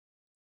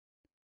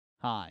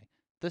Hi,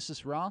 this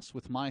is Ross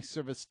with My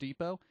Service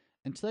Depot,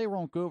 and today we're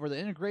going to go over the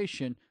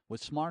integration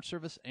with Smart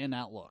Service and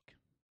Outlook.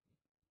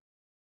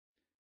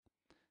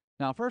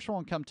 Now first we're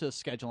going to come to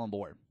Schedule on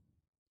Board.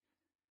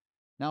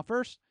 Now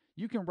first,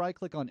 you can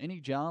right-click on any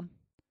job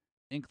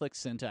and click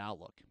Send to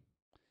Outlook.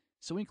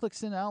 So when you click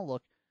Send to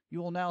Outlook,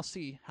 you will now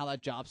see how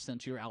that job is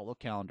sent to your Outlook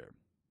calendar.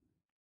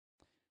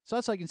 So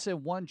that's how you can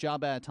send one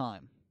job at a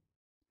time.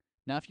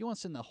 Now if you want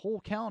to send the whole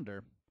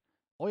calendar,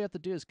 all you have to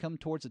do is come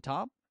towards the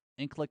top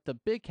and click the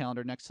big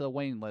calendar next to the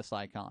waiting list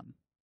icon.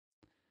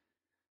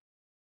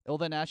 It will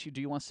then ask you,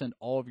 do you want to send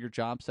all of your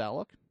jobs to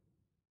Outlook?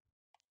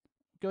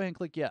 Go ahead and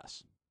click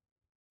yes.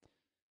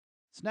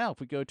 So now if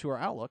we go to our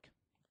Outlook,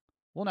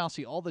 we'll now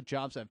see all the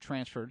jobs that have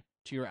transferred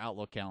to your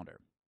Outlook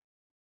calendar.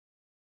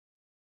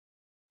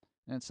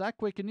 And it's that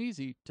quick and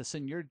easy to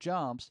send your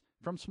jobs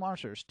from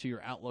SmartService to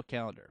your Outlook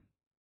calendar.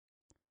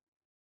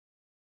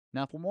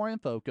 Now for more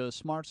info, go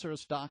to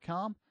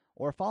smartservice.com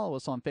or follow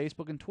us on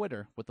Facebook and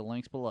Twitter with the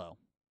links below.